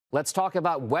Let's talk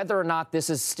about whether or not this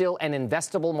is still an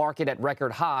investable market at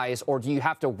record highs, or do you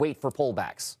have to wait for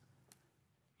pullbacks?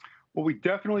 Well, we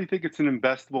definitely think it's an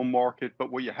investable market,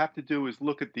 but what you have to do is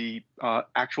look at the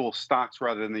actual stocks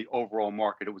rather than the overall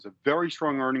market. It was a very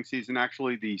strong earnings season,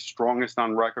 actually the strongest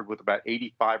on record with about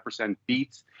 85%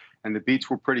 beats. And the beats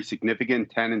were pretty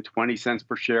significant, 10 and 20 cents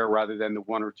per share rather than the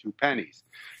 1 or 2 pennies.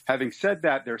 Having said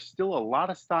that, there's still a lot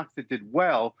of stocks that did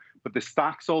well, but the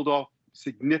stocks sold off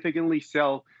significantly,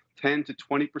 sell 10 to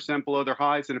 20% below their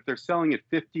highs. And if they're selling at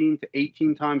 15 to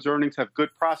 18 times earnings, have good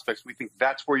prospects, we think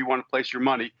that's where you want to place your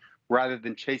money rather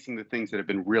than chasing the things that have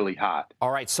been really hot.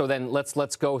 All right, so then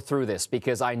let's go through this,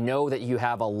 because I know that you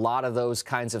have a lot of those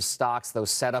kinds of stocks, those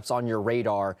setups on your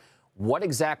radar. What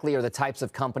exactly are the types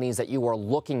of companies that you are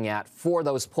looking at for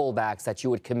those pullbacks that you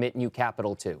would commit new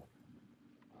capital to?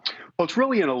 Well, it's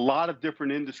really in a lot of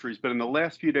different industries, but in the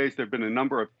last few days, there have been a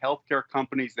number of healthcare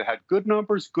companies that had good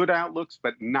numbers, good outlooks,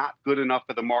 but not good enough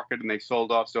for the market, and they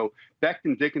sold off. So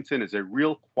Becton Dickinson is a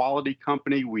real quality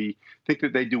company. We think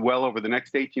that they do well over the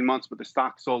next 18 months, but the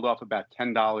stock sold off about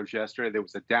 $10 yesterday. There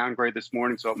was a downgrade this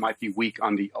morning, so it might be weak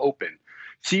on the open.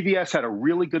 CVS had a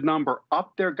really good number,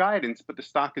 up their guidance, but the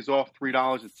stock is off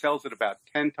 $3. It sells at about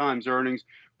 10 times earnings.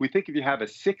 We think if you have a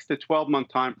 6 to 12-month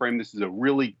time frame, this is a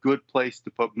really good place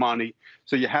to put money.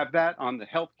 So you have that on the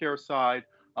healthcare side.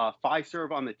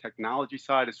 Fiserv on the technology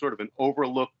side is sort of an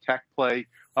overlooked tech play.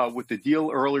 With the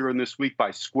deal earlier in this week by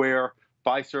Square,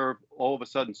 Fiserv all of a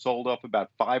sudden sold off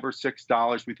about $5 or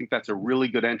 $6. We think that's a really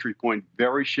good entry point.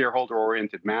 Very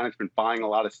shareholder-oriented management, buying a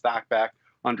lot of stock back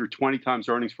under 20 times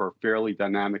earnings for a fairly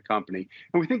dynamic company.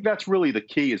 And we think that's really the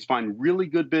key, is find really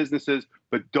good businesses,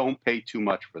 but don't pay too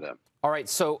much for them. All right,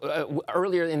 so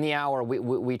earlier in the hour,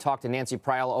 we talked to Nancy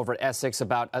Pryl over at Essex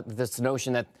about this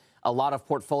notion that a lot of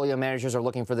portfolio managers are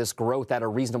looking for this growth at a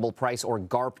reasonable price, or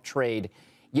GARP trade.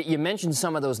 You mentioned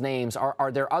some of those names.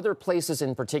 Are there other places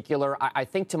in particular? I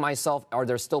think to myself, are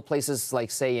there still places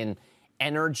like, say, in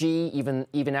energy,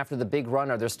 even after the big run?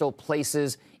 Are there still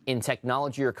places in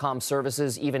technology or comm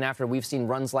services, even after we've seen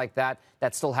runs like that,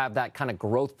 that still have that kind of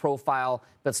growth profile,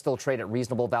 but still trade at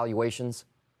reasonable valuations?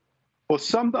 Well,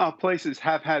 some places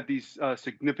have had these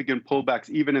significant pullbacks,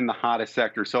 even in the hottest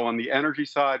sector. So on the energy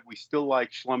side, we still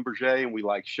like Schlumberger and we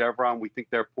like Chevron. We think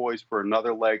they're poised for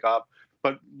another leg up.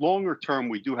 But longer term,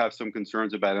 we do have some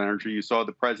concerns about energy. You saw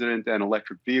the president and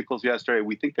electric vehicles yesterday.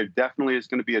 We think there definitely is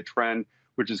going to be a trend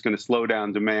which is going to slow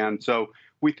down demand. So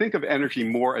we think of energy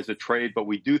more as a trade, but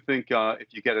we do think if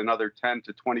you get another 10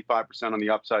 to 25% on the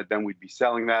upside, then we'd be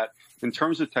selling that. In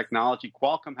terms of technology,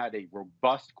 Qualcomm had a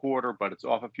robust quarter, but it's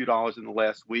off a few dollars in the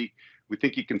last week. We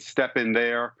think you can step in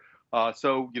there.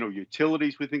 So,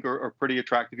 utilities we think are pretty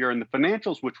attractive here. And the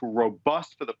financials, which were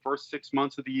robust for the first 6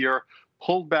 months of the year,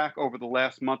 pulled back over the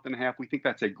last month and a half. We think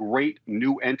that's a great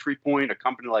new entry point. A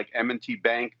company like M&T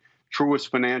Bank,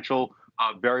 Truist Financial,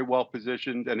 very well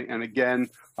positioned. And again,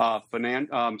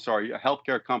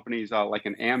 healthcare companies like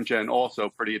an Amgen, also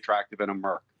pretty attractive, and a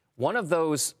Merck. One of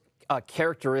those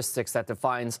characteristics that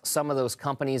defines some of those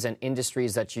companies and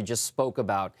industries that you just spoke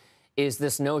about is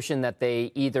this notion that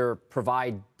they either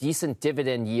provide decent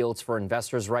dividend yields for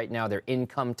investors right now, they're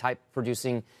income type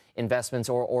producing investments,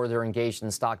 or they're engaged in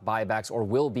stock buybacks, or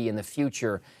will be in the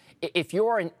future. If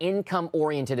you're an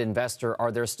income-oriented investor,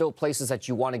 are there still places that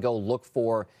you want to go look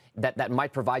for that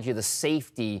might provide you the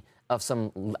safety of some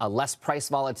less price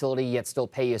volatility, yet still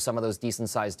pay you some of those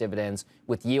decent-sized dividends,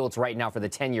 with yields right now for the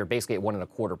 10-year basically at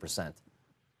 1.25%?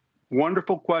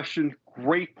 Wonderful question.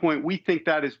 Great point. We think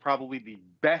that is probably the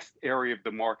best area of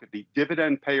the market. The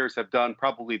dividend payers have done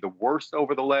probably the worst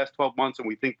over the last 12 months, and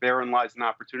we think therein lies an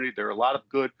opportunity. There are a lot of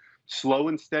good, slow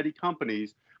and steady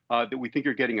companies that we think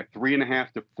you're getting a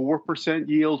 3.5% to 4%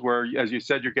 yield, where, as you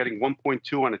said, you're getting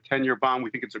 1.2 on a 10-year bond. We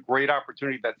think it's a great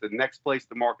opportunity. That's the next place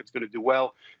the market's going to do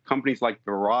well. Companies like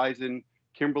Verizon,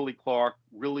 Kimberly-Clark,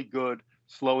 really good,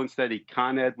 slow and steady.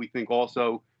 Con Ed, we think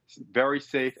also very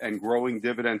safe and growing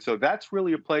dividends. So that's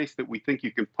really a place that we think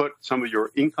you can put some of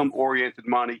your income-oriented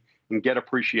money and get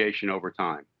appreciation over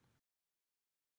time.